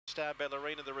Star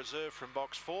Ballerina, the reserve from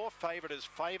box 4. Favourite is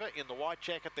Favour in the white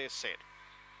jacket. They're set.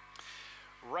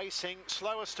 Racing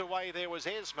slowest away there was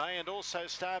Esme, and also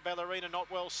Star Ballerina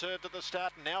not well served at the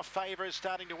start. Now Favour is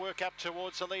starting to work up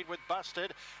towards the lead with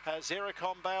Busted.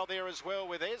 Zericom Bale there as well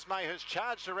with Esme, who's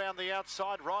charged around the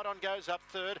outside. Right on goes up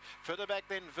third. Further back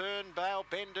then Vern Bale.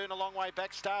 Ben Doon a long way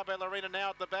back. Star Ballerina now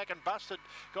at the back, and Busted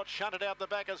got shunted out the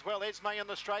back as well. Esme in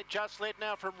the straight, just led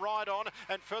now from Right On,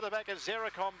 and further back is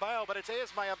Zericom Bale, but it's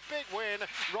Esme, a big win.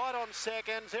 Right On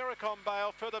second, Zericom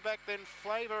Bale. Further back then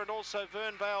Flavor and also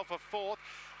Vern Bale for fourth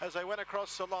as they went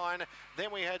across the line.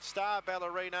 Then we had Star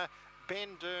Ballerina, Ben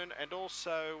Doon and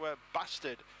also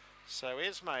Busted. So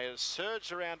Esme has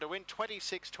surged around to win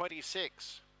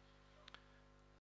 26-26.